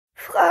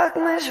Frag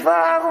mich,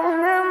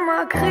 warum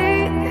immer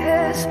Krieg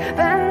ist,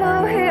 wenn du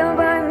hier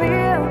bei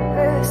mir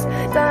bist.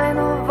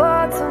 Deine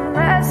Worte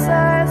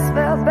Messer, es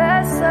wär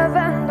besser,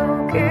 wenn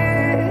du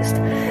gehst.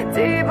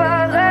 Die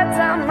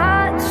Beretta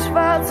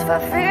matt-schwarz,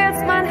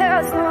 verfehlst mein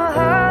Herz nur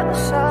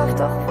haarscharf.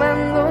 Doch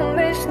wenn du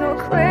mich nur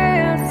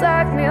quälst,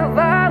 sag mir,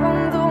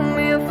 warum du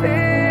mir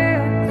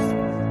fehlst.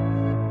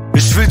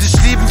 Ich will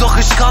dich lieben, doch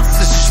ich kann's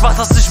nicht, ich mach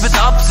das nicht mit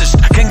Absicht.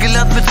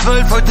 Kennengelernt mit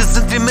 12, heute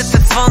sind wir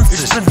Mitte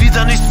 20. Ich bin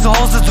wieder nicht zu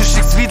Hause, du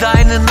schickst wieder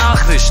eine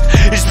Nachricht.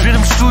 Ich bin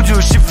im Studio,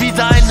 ich schieb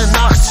wieder eine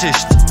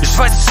Nachtschicht. Ich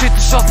weiß, es steht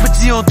nicht auf mit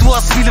dir und du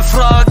hast viele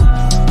Fragen.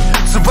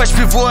 Zum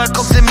Beispiel, woher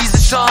kommt der miese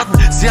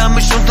Schaden? Sie haben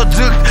mich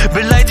unterdrückt,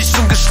 beleidigt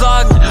und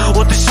geschlagen.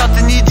 Und ich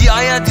hatte nie die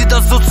Eier, dir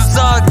das so zu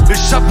sagen.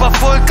 Ich hab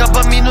Erfolg,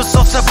 aber Minus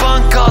auf der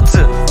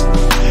Bankkarte.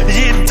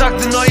 Jeden Tag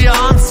eine neue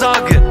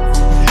Ansage.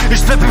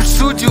 Ich bleib im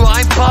Studio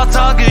ein paar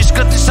Tage. Ich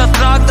könnte nicht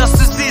ertragen, dass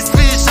du siehst,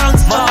 wie ich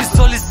Angst habe. Wie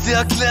soll ich's dir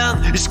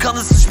erklären? Ich kann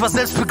es nicht mal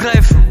selbst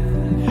begreifen.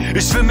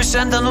 Ich will mich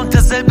ändern und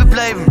derselbe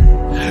bleiben.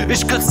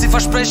 Ich könnte es dir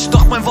versprechen,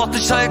 doch mein Wort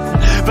nicht halten.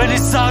 Wenn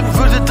ich sagen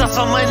würde, das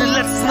waren meine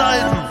letzten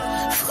Alben.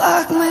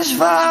 Frag mich,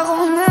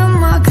 warum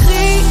immer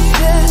Krieg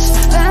ist,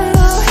 wenn du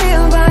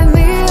hier bei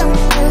mir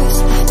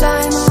bist.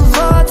 Deine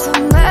Worte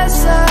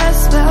Messer,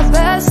 es wär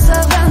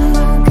besser, wenn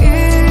du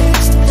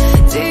gehst.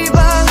 Die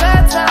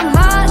Beretta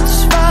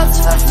matt-schwarz,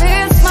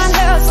 verfehlst mein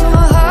Herz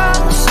nur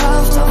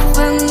haarscharf. Doch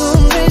wenn du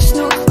mich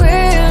nur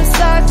quälst,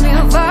 sag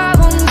mir,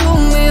 warum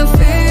du mir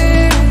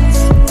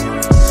fehlst.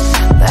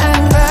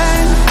 Bang,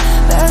 bang,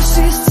 wer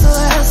schießt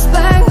zuerst?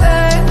 Bang,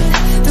 bang,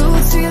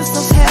 du zielst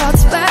das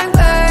Herz. Bang,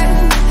 bang,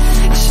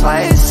 ich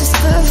weiß, es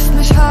trifft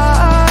mich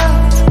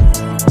hart.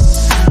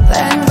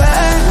 Bang,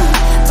 bang,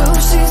 du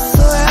schießt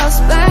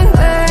zuerst. Bang,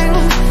 bang,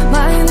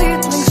 mein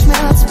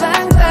Lieblingsschmerz.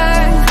 Bang,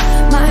 bang,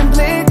 mein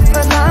Blick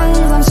wird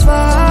langsam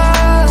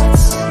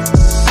schwarz.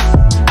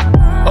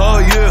 Ah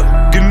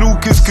yeah,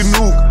 genug ist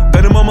genug.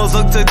 Deine Mama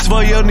sagt seit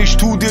 2 Jahren, ich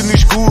tu dir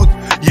nicht gut.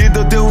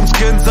 Jeder, der uns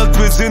kennt, sagt,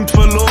 wir sind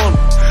verloren.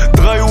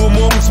 3 Uhr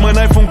morgens, mein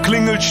iPhone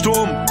klingelt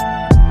Sturm.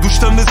 Du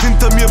standest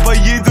hinter mir bei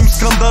jedem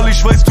Skandal.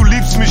 Ich weiß, du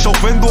liebst mich,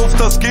 auch wenn du oft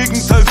das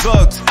Gegenteil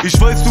sagst. Ich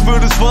weiß, du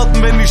würdest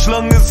warten, wenn ich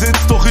lange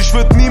sitzt. Doch ich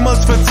würd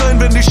niemals verzeihen,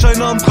 wenn dich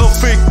ein anderer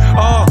fickt.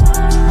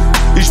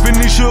 Ich bin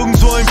nicht irgend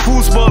so ein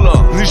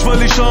Fußballer. Nicht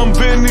weil ich arm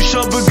bin, ich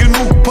habe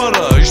genug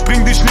Para. Ich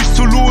bring dich nicht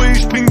zu Louis,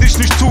 ich bring dich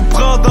nicht zu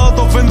Prada.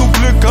 Doch wenn du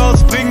Glück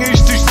hast, bringe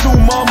ich dich zu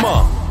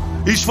Mama.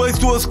 Ich weiß,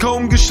 du hast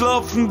kaum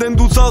geschlafen, denn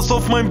du sahst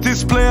auf meinem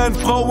Display ein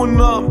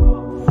Frauennamen.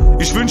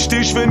 Ich wünschte,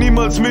 ich wär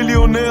niemals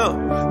Millionär,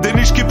 denn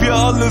ich geb ihr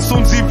alles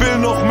und sie will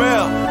noch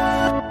mehr.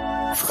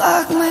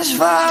 Frag mich,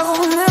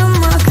 warum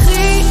immer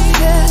Krieg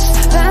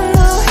ist, wenn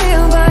du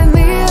hier bei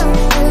mir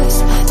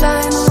bist.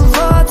 Deine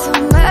Worte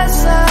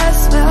Messer,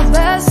 es wär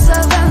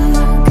besser, wenn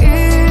du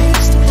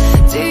gehst.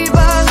 Die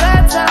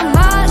Beretta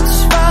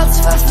matt-schwarz,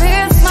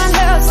 verfehlst mein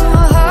Herz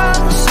nur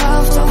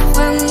haarscharf. Doch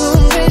wenn du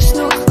mich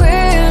nur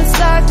quälst,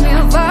 sag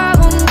mir,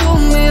 warum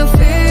du mir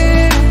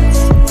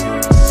fehlst.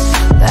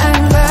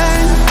 Bang,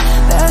 bang,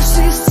 wer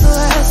schießt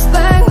zuerst?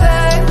 Bang,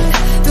 bang,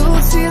 du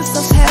zielst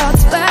das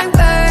Herz. Bang,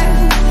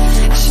 bang,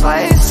 ich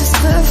weiß, es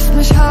trifft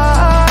mich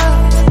hart.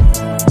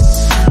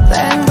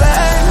 Bang,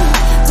 bang,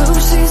 du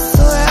schießt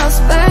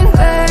zuerst. Bang,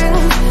 bang,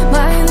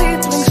 mein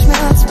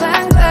Lieblingsschmerz.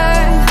 Bang,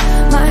 bang,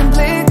 mein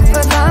Blick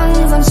wird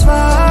langsam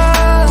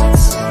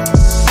schwarz.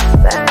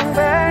 Bang,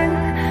 bang,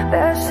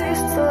 wer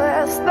schießt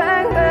zuerst?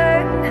 Bang,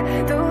 bang,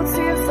 du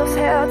zielst das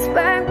Herz.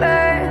 Bang,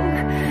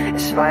 bang,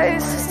 ich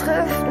weiß, es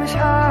trifft mich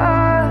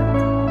hart.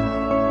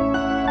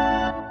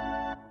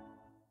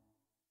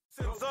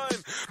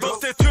 Doch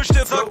der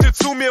Türsteher sagte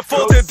zu mir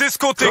vor der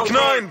Diskothek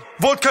nein.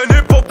 Wollt kein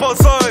Hip-Hopper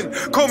sein.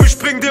 Komm, ich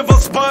bring dir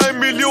was bei.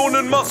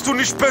 Millionen machst du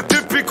nicht per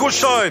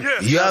Tipico-Schein.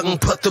 Jagen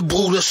Patte,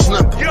 Bruder,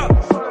 schnapp.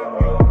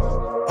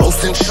 Aus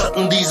den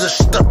Schatten dieser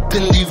Stadt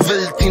in die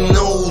Welt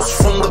hinaus.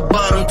 From the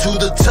bottom to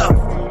the top.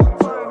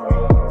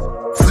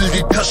 Füll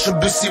die Tasche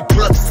bis sie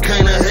platzt.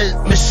 Keiner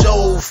hält mich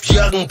auf.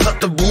 Jagen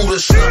Patte, Bruder,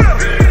 schnapp.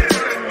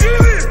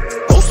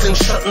 Aus den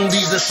Schatten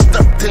dieser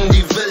Stadt in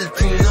die Welt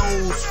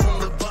hinaus.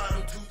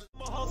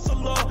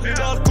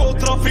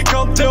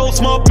 Narkotrafikante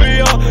aus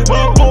Marbella,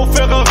 Lambo,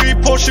 Ferrari,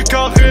 Porsche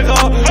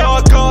Carrera,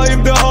 AK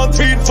in der Hand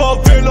wie ein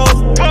Favela.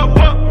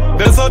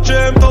 Der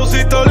Sergeant aus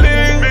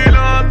Italien,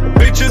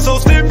 Bitches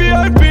aus dem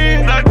VIP,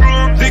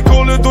 die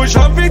Kohle durch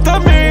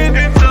Amphetamin,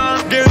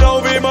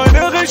 genau wie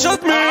meine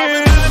Richard